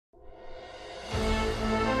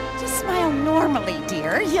Finally,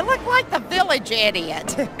 dear. You look like the village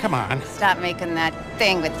idiot. Come on. Stop making that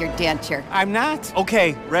thing with your denture. I'm not.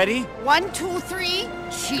 Okay, ready? 1, 2, 3.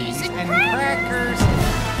 Cheese and crackers.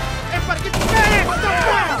 Everybody get your hands!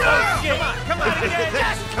 Oh, shit. Come on!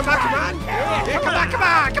 Yes! Come on! Yeah,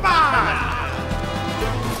 come on!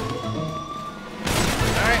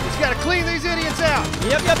 All right, we just gotta clean these idiots out.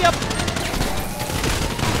 Yep.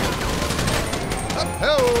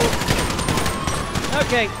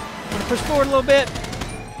 Okay, I'm gonna push forward a little bit.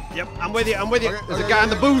 Yep, I'm with you. Okay, There's a guy in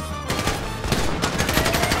the booth.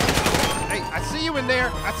 Hey, I see you in there.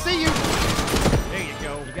 I see you. There you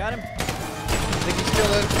go. You got him? I think he's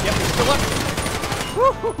still in. Yep, he's still up.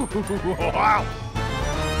 Wow.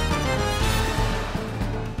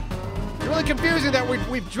 It's really confusing that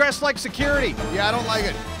we've dressed like security. Yeah, I don't like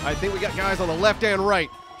it. I think we got guys on the left and right.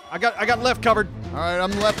 I got left covered. All right,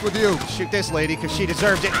 I'm left with you. Shoot this lady because she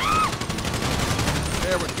deserves it.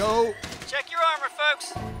 There we go. Check your armor,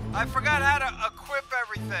 folks. I forgot how to equip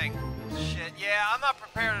everything. Shit, yeah, I'm not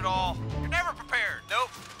prepared at all. You're never prepared. Nope.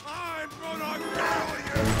 I'm gonna kill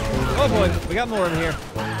you. Oh boy, we got more in here.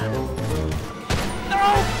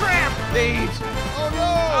 Oh, crap! Neebs. Oh no!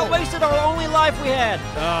 I wasted our only life we had.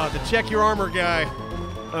 The check your armor guy.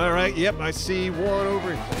 All right, yep, I see one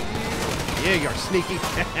over. Yeah, you're sneaky.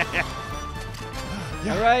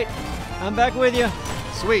 All right, I'm back with you.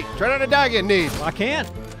 Sweet. Try not to die again, Neebs. I can't.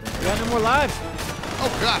 We got no more lives. Oh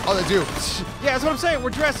God! Oh, that's you. Yeah, that's what I'm saying. We're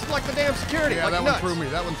dressed like the damn security. Yeah, like that nuts. one threw me.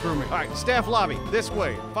 That one threw me. All right, staff lobby, this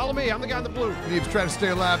way. Follow me. I'm the guy in the blue. Neebs, try to stay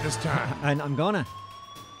alive this time. And I'm gonna.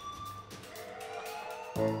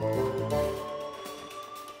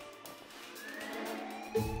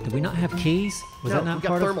 Did we not have keys? Was that not we got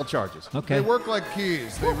part thermal charges. of? Okay. They work like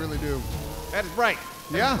keys. They really do. That is right.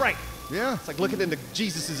 That Yeah. is right. Yeah. It's like looking into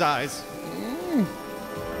Jesus' eyes.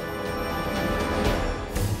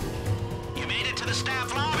 You made it to the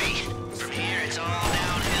staff lobby. From here, it's all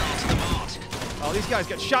downhill to the vault. Oh, these guys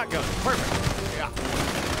got shotguns. Perfect. Yeah.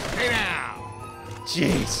 Hey now.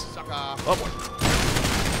 Jeez. Sucker. Oh, boy.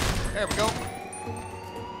 There we go.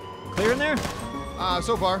 Clear in there?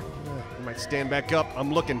 So far. He might stand back up.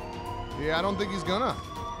 I'm looking. Yeah, I don't think he's gonna.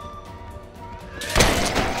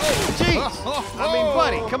 Oh, jeez. I mean,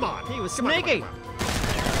 buddy, come on. He was Come on, sneaky. come on.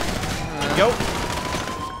 There we go.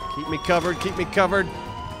 Keep me covered. Keep me covered.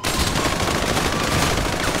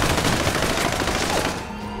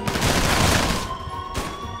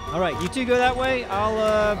 All right, you two go that way. All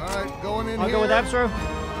right, going in I'll here. go with Abstro.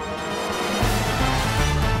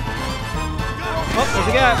 Oh, there's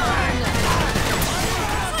a guy.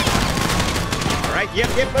 All right, yep,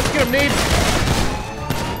 let's get him, Neebs.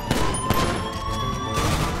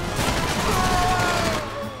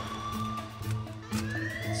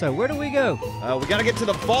 So where do we go? We gotta get to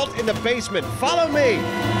the vault in the basement. Follow me.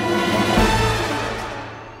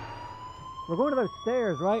 We're going to those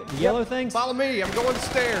stairs, right? The yellow things? Follow me. I'm going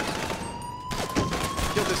upstairs.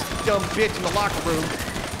 Kill this dumb bitch in the locker room.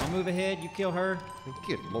 I'll move ahead, you kill her.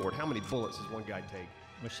 Good Lord, how many bullets does one guy take?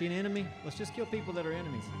 Was she an enemy? Let's just kill people that are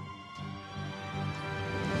enemies.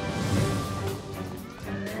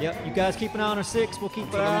 Yep, you guys keep an eye on our 6. We'll keep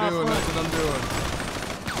an That's what eye I'm doing. on That's what I'm doing.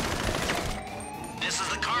 This is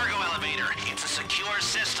the cargo elevator. It's a secure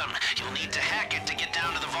system. You'll need to hack it to get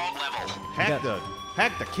down to the vault level.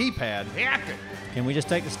 Hack the keypad. Hack it. Can we just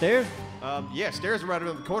take the stairs? Yeah, stairs are right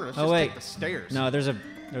around the corner. Let's Oh, just wait. take the stairs. No, there's a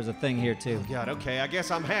thing here too. God, okay. I guess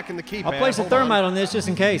I'm hacking the keypad. I'll place a Hold thermite on. on this just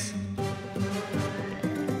in case.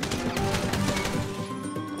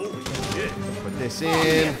 Holy shit. Put this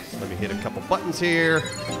in. Let me hit a couple buttons here.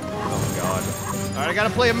 Oh God. All right, I gotta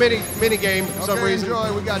play a mini game for some reason.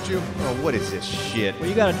 Enjoy. We got you. Oh, what is this shit? Well,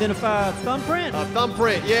 you got to identify a thumbprint. A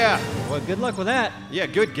thumbprint. Yeah. Well, good luck with that. Yeah.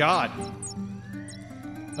 Good God.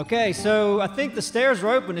 Okay, so I think the stairs are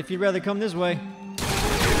open if you'd rather come this way.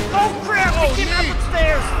 Oh, crap! We came up the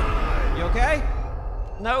stairs! You okay?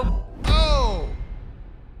 No. Oh.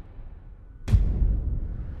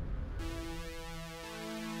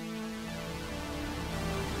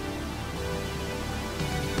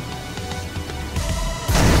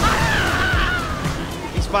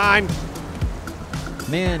 He's fine.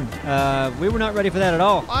 Man, we were not ready for that at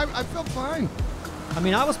all. I felt fine. I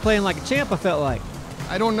mean, I was playing like a champ, I felt like.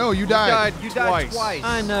 I don't know. You died. You died twice.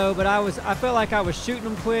 I know, but I felt like I was shooting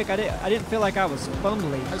them quick. I didn't feel like I was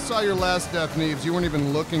fumbly. I saw your last death, Neebs. You weren't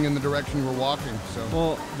even looking in the direction you were walking. So.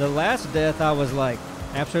 Well, the last death, I was like,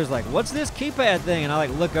 after it was like, what's this keypad thing? And I like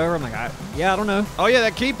look over, I'm like, I don't know. Oh yeah,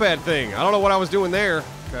 that keypad thing. I don't know what I was doing there.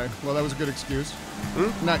 Okay. Well, that was a good excuse.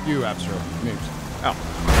 Not you, Abstro. Neebs. Oh.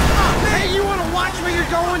 Hey, you want to watch where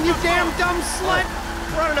you're going, you damn dumb slut?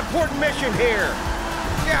 We're on an important mission here.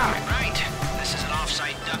 Right. This is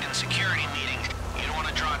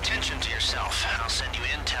attention to yourself. I'll send you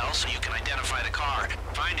intel so you can identify the car.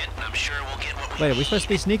 Find it, and I'm sure we'll get what we Wait, are need. we supposed to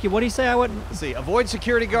be sneaky? What did he say? I wouldn't. Let's see. Avoid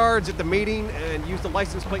security guards at the meeting and use the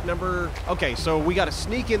license plate number. Okay, so we got to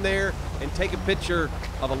sneak in there and take a picture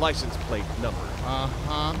of a license plate number.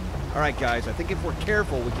 Uh-huh. All right, guys. I think if we're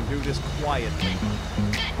careful, we can do this quietly.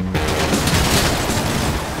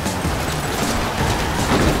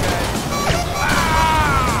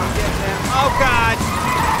 Oh, God!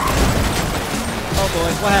 Oh,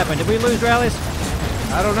 boy. What happened? Did we lose rallies?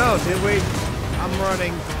 I don't know, did we? I'm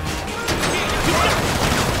running.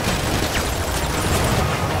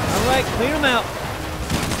 All right, clean them out.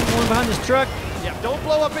 See one behind this truck? Yeah, don't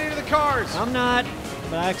blow up any of the cars. I'm not,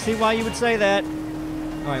 but I see why you would say that.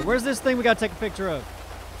 All right, where's this thing we got to take a picture of?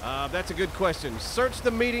 That's a good question. Search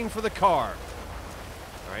the meeting for the car.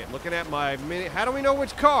 All right, looking at my mini. How do we know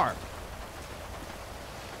which car?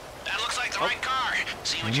 That looks like the right car.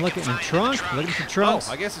 See what I'm you looking can in the find trunk. in the Looking trunk. for trunks.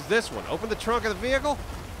 Oh, I guess it's this one. Open the trunk of the vehicle.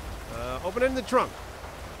 Open it in the trunk.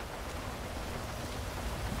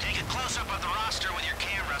 Take a close-up of the roster with your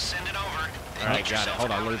camera. Send it over. All right, got it.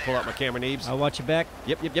 Hold on, let me pull out my camera, Neebs. I'll watch you back.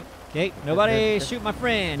 Yep. Okay, nobody shoot my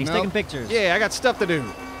friend. He's Nope. taking pictures. Yeah, I got stuff to do.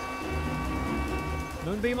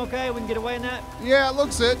 Moonbeam okay? We can get away in that? Yeah, it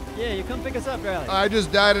looks it. Yeah, you come pick us up, Riley. I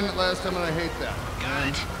just died in it last time and I hate that. Got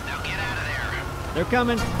it. Now get out of there. They're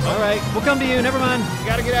coming. All right, we'll come to you. Never mind. You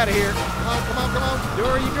got to get out of here. Come on.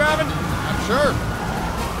 Are you driving? I'm sure.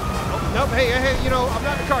 Oh, nope. Hey, you know, I'm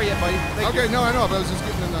not in the car yet, buddy. Thank you. Okay, no, I know, but I was just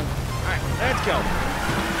getting in there. All right, let's go.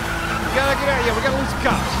 We gotta get out of here. We gotta lose the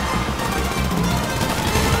cops.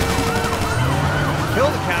 Kill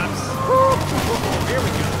the cops. Woo. Here we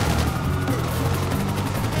go.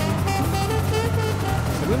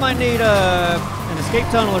 So we might need an escape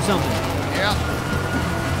tunnel or something. Yeah.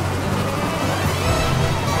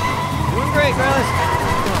 Doing great, Riley.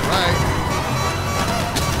 All right.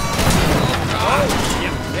 Oh,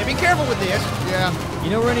 yeah. Hey, be careful with this. Yeah. You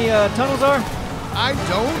know where any tunnels are? I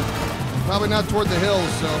don't. Probably not toward the hills,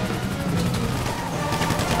 so.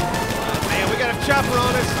 Man, we got a chopper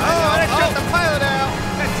on us. Oh, I shut the pilot out.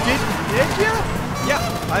 Did you? Yeah,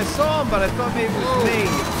 I saw him, but I thought maybe it was Whoa. me.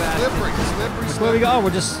 You bastard. Slippery. Where we go? Oh,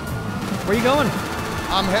 we're just. Where you going?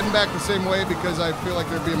 I'm heading back the same way because I feel like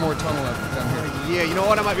there'd be more tunnel down here. Yeah, you know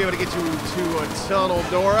what? I might be able to get you to a tunnel,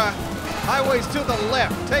 Dora. Highway's to the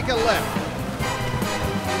left. Take a left.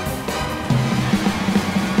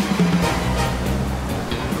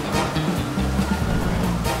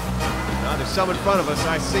 Oh, there's some in front of us.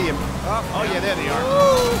 I see him. Oh yeah, there they are.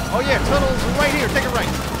 Oh yeah, tunnel's right here. Take a right.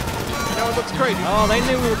 That one looks crazy. Oh, they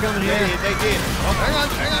knew we were coming here. They did. Oh,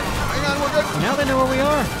 Hang on, we're good. Now they know where we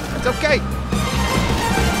are. that's okay.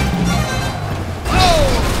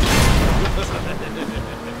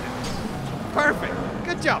 Perfect.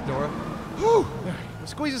 Good job, Dora. Whew.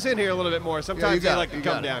 Squeeze us in here a little bit more. Sometimes they like to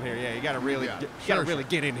come down here. Yeah, you got to really, Sure.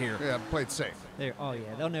 get in here. Yeah, play it safe. There. Oh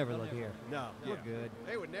yeah, they'll never look here. No, We're good.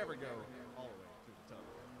 They would never go all the way through the tunnel.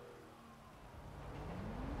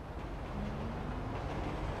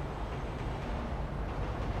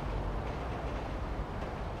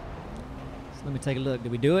 So let me take a look.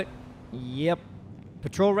 Did we do it? Yep.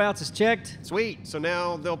 Patrol routes is checked. Sweet. So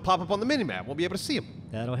now they'll pop up on the minimap. We'll be able to see them.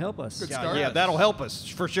 That'll help us. Good Yeah, start. yeah, that'll help us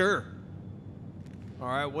for sure. All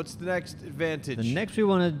right, what's the next advantage? The next we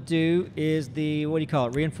want to do is the, what do you call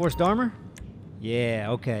it, reinforced armor? Yeah,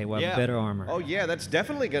 okay, well, Yeah. better armor. Oh yeah, that's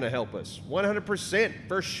definitely going to help us. 100%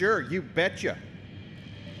 for sure. You betcha.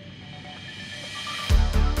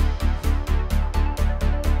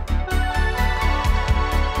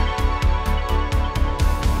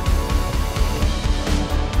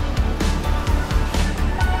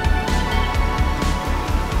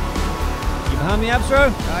 You behind me,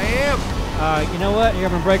 Abstro? I am. You know what? Here,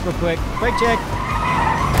 I'm gonna brake real quick. Brake check.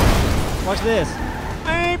 Watch this.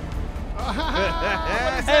 Beep.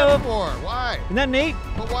 What is Hey, that look. for? Why? Isn't that neat?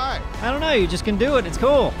 But why? I don't know. You just can do it. It's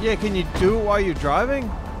cool. Yeah, can you do it while you're driving?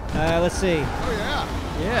 Let's see. Oh, yeah.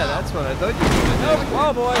 Yeah, that's what I thought you were going to do.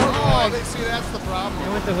 Oh boy. Oh, see, that's the problem.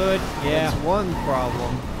 Go with the hood. Yeah. That's one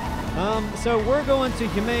problem. So we're going to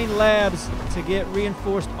Humane Labs to get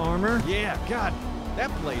reinforced armor. Yeah, God,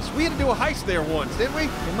 that place. We had to do a heist there once, didn't we?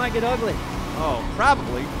 It might get ugly. Oh,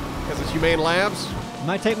 probably. Because it's Humane Labs. It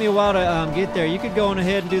might take me a while to get there. You could go on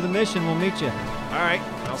ahead and do the mission. We'll meet you. All right,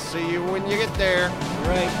 I'll see you when you get there.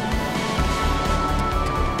 Right.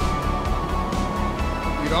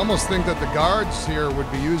 You'd almost think that the guards here would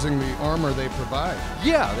be using the armor they provide.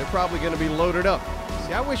 Yeah, they're probably going to be loaded up.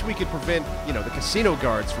 See, I wish we could prevent, the casino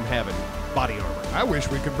guards from having body armor. I wish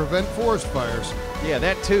we could prevent forest fires. Yeah,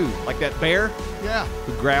 that too. Like that bear Yeah.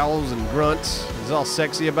 who growls and grunts. Is all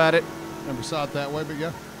sexy about it. Never saw it that way, but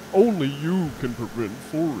yeah. Only you can prevent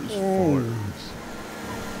forest fires.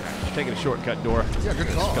 Taking a shortcut, Dora. Yeah, good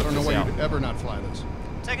call. I don't know why out. you'd ever not fly this.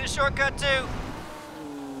 Taking a shortcut too.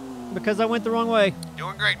 Because I went the wrong way.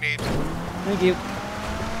 Doing great, Neebs. Thank you.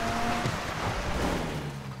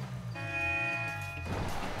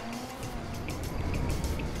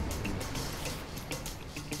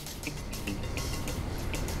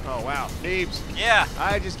 Oh, wow. Neebs, Yeah,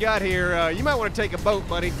 I just got here. You might want to take a boat,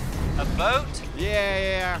 buddy. a boat?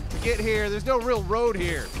 Yeah. To get here, there's no real road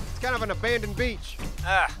here. It's kind of an abandoned beach.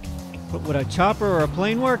 Ah, But would a chopper or a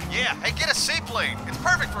plane work? yeah. Hey, get a seaplane. It's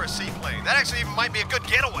perfect for a seaplane. That actually even might be a good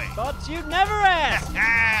getaway. Thought you'd never ask.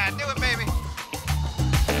 Ah, do it, baby.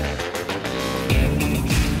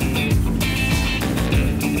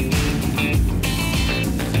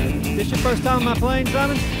 This your first time on my plane,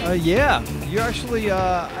 Simon? Yeah. You actually,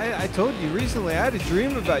 I told you recently, I had a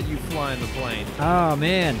dream about you flying the plane. Oh,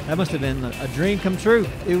 man. That must have been a dream come true.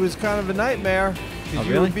 It was kind of a nightmare. Oh, Because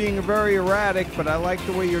you really? were being very erratic, but I like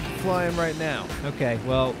the way you're flying right now. Okay,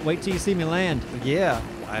 well, wait till you see me land. Yeah.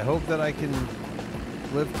 I hope that I can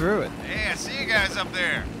live through it. Hey, I see you guys up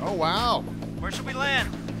there. Oh, wow. Where should we land?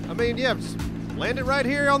 I mean, yeah, just land it right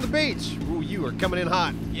here on the beach. Ooh, you are coming in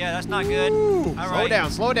hot. Yeah, that's not good. Ooh, All slow right.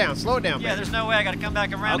 down, slow down, Yeah, man. there's no way. I gotta come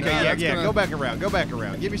back around Okay, again. yeah, gonna- go back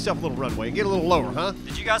around. Give yourself a little runway and get a little lower, huh?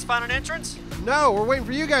 Did you guys find an entrance? No, we're waiting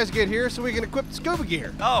for you guys to get here so we can equip the scuba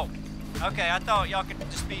gear. Oh, okay. I thought y'all could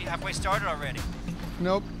just be halfway started already.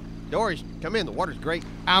 Nope. Dory, come in. The water's great.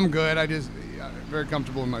 I'm good. Very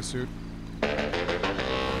comfortable in my suit.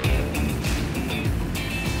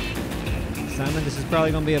 Simon, this is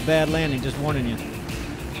probably going to be a bad landing, just warning you.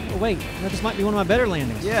 Oh, wait. No, this might be one of my better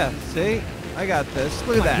landings. Yeah, see? I got this.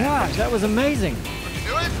 Look Oh at my that. gosh, that was amazing. Did you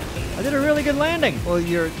do it? I did a really good landing. Well,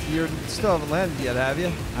 you're still haven't landed yet, have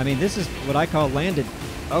you? I mean, this is what I call landed.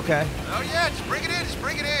 Okay. Oh yeah, just bring it in. Just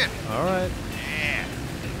bring it in. All right. Yeah.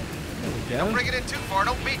 There we Don't go. bring it in too far.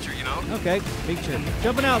 Don't beat her, you know. Okay, feature.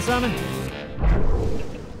 Jumping out, Simon.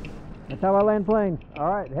 That's how I land planes. All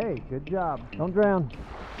right, hey, good job. Don't drown.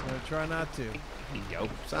 I'm gonna try not to. Yo,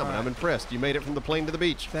 Simon, I'm impressed. You made it from the plane to the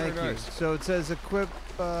beach. Thank Very you. nice. So it says equip.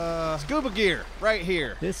 Scuba gear, right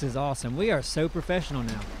here. This is awesome. We are so professional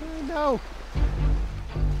now. I know.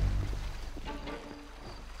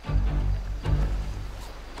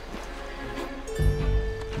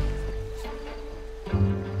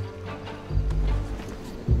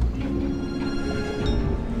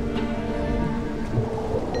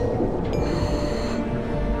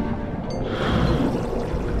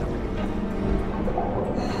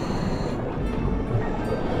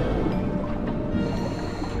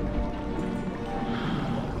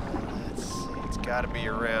 It's got to be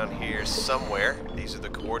around here somewhere. These are the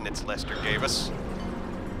coordinates Lester gave us.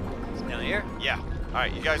 It's down here. Yeah. All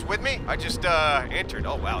right, you guys with me? I just entered.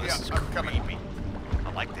 Oh wow, this Yeah, is I'm coming. creepy.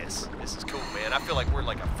 I like this. This is cool, man. I feel like we're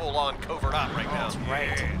like a full-on covert op right now. that's right.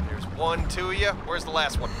 Yeah. There's one, two of you. Where's the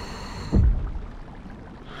last one?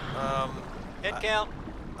 Head count.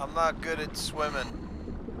 I'm not good at swimming.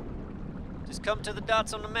 Just come to the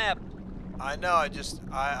dots on the map. I know,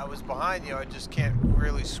 I was behind you. I just can't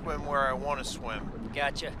really swim where I want to swim.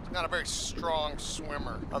 Gotcha. Not a very strong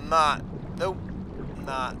swimmer. I'm not. Nope, I'm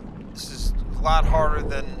not. This is a lot harder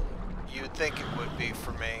than you would think it would be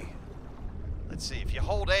for me. Let's see. If you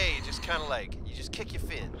hold A, you just kind of like you just kick your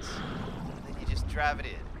fins, and then you just drive it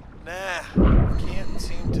in. Nah, I can't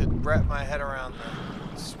seem to wrap my head around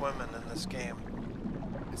the swimming in this game.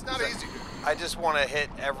 It's not easy. I just want to hit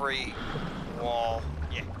every wall.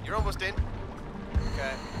 Yeah, you're almost in.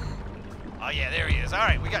 Okay. Oh yeah, there he is. All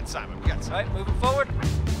right, we got Simon. We got All Simon. right, moving forward.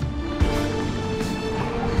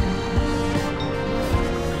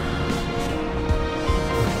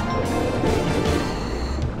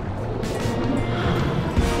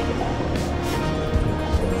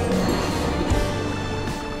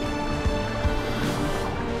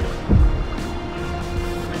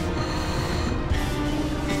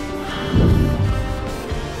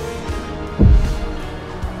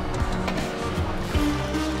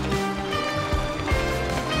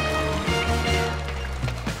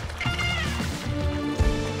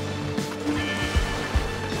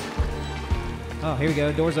 Oh, here we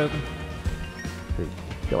go. Doors open.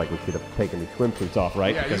 I feel like we should have taken these swimsuits off,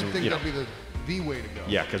 right? Yeah, because you think you know, that'd be the way to go.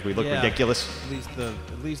 yeah, because we look Yeah. ridiculous. At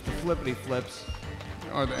least the flippity flips.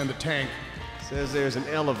 And the tank. Says there's an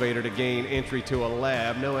elevator to gain entry to a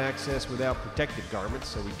lab. No access without protective garments,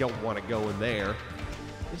 so we don't want to go in there.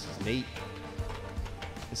 This is neat.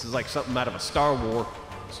 This is like something out of a Star Wars.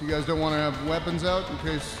 So you guys don't want to have weapons out in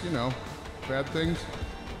case, bad things?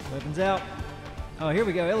 Weapons out. Oh, here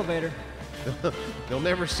we go. Elevator. They'll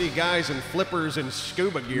never see guys in flippers and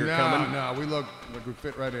scuba gear coming. No, we look like we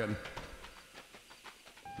fit right in.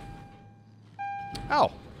 Oh.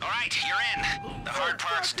 All right, you're in. The hard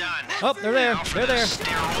part's done. Oh, they're there. Now for They're the there.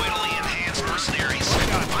 steroidally enhanced mercenaries.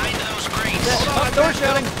 Find those crates. Oh, door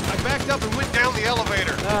shutting. I backed up and went down the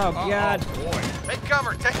elevator. Oh, God. Boy. Take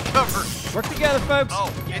cover, take cover. Work together, folks.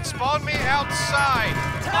 Oh, it spawned me outside.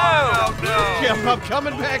 Oh, no. Yeah, I'm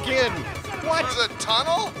coming back in. What? Through the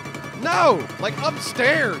tunnel? No, like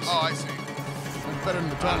upstairs. Oh, I see. It's better than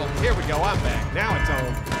the tunnel. Here we go, I'm back. Now it's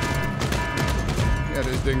on. Yeah, it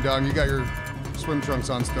is, Ding Dong. You got your swim trunks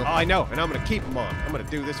on still. Oh, I know, and I'm gonna keep them on. I'm gonna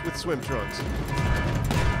do this with swim trunks.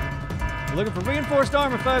 We're looking for reinforced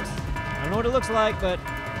armor, folks. I don't know what it looks like, but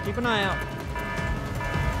keep an eye out.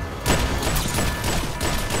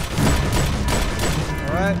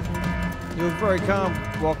 All right. You look very calm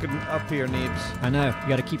walking up here, Neebs. I know. You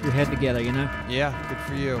got to keep your head together, you know? Yeah, good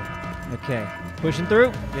for you. Okay. Pushing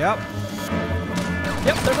through. Yep.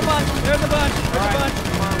 Yep, there's a bunch. There's a bunch. There's All a right, bunch.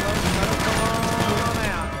 come on, let them come on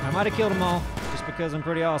out. I might have killed them all just because I'm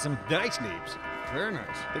pretty awesome. Nice, Neebs. Very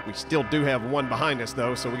nice. I think we still do have one behind us,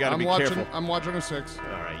 though, so we gotta be careful. I'm watching a 6. All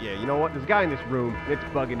right, yeah, you know what? There's a guy in this room. It's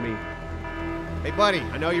bugging me. Hey, buddy,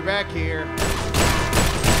 I know you're back here.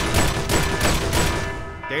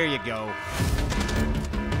 There you go.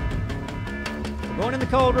 We're going in the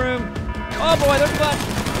cold room. Oh, boy, there's a bunch.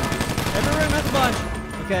 Every room has a bunch.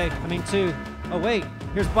 Okay, I mean 2. Oh, wait.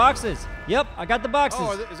 Here's boxes. Yep, I got the boxes.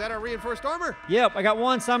 Oh, is that our reinforced armor? Yep, I got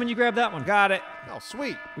one. Simon, you grab that one. Got it. Oh,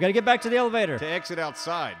 sweet. We got to get back to the elevator. To exit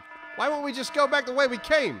outside. Why won't we just go back the way we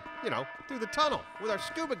came? You know, through the tunnel with our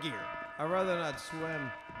scuba gear. I'd rather not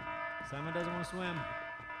swim. Simon doesn't want to swim.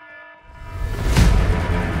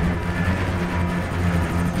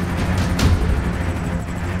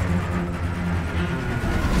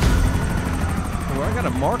 Oh, I got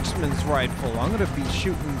a marksman's rifle. I'm going to be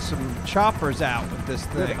shooting some choppers out with this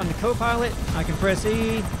thing. On the co-pilot, I can press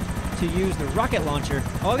E to use the rocket launcher.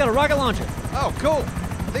 Oh, I got a rocket launcher. Oh, cool.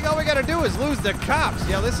 I think all we gotta do is lose the cops.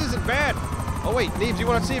 Yeah, this isn't bad. Oh, wait, Neebs, you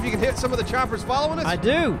want to see if you can hit some of the choppers following us? I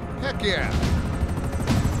do. Heck yeah.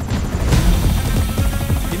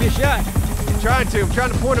 Give me a shot. I'm trying to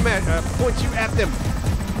point you at them.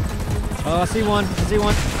 Oh, I see one. I see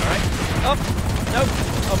one. All right. Oh, nope.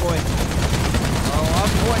 Oh, boy. Oh,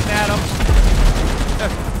 I'm pointing at him.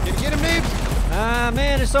 Can you get him, Neebs? Ah,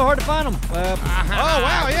 man, it's so hard to find them. Oh,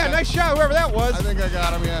 wow, yeah, nice shot, whoever that was. I think I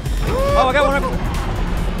got him, yeah. Oh, I got one.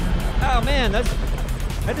 Oh, man,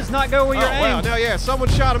 that does not go where you're wow, aimed. no, yeah, someone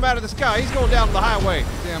shot him out of the sky. He's going down the highway.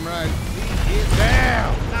 Damn right. He is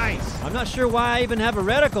down. Nice. I'm not sure why I even have a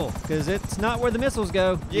reticle, because it's not where the missiles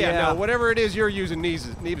go. Yeah, no, whatever it is you're using,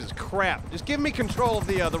 Neebs is crap. Just give me control of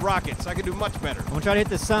the rockets. I can do much better. I'm going to try to hit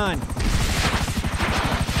this sign.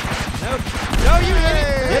 Nope. No, you hit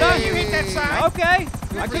it. Did I? You hit that sign. Okay.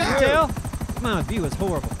 I couldn't tell. My view is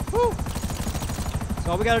horrible. Whew.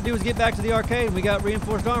 So all we got to do is get back to the arcade, and we got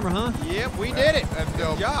reinforced armor, huh? Yep, we did it. That's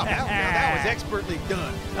dope. Good job. That was expertly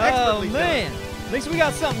done. Oh, Expertly man. done. At least we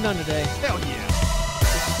got something done today. Hell yeah.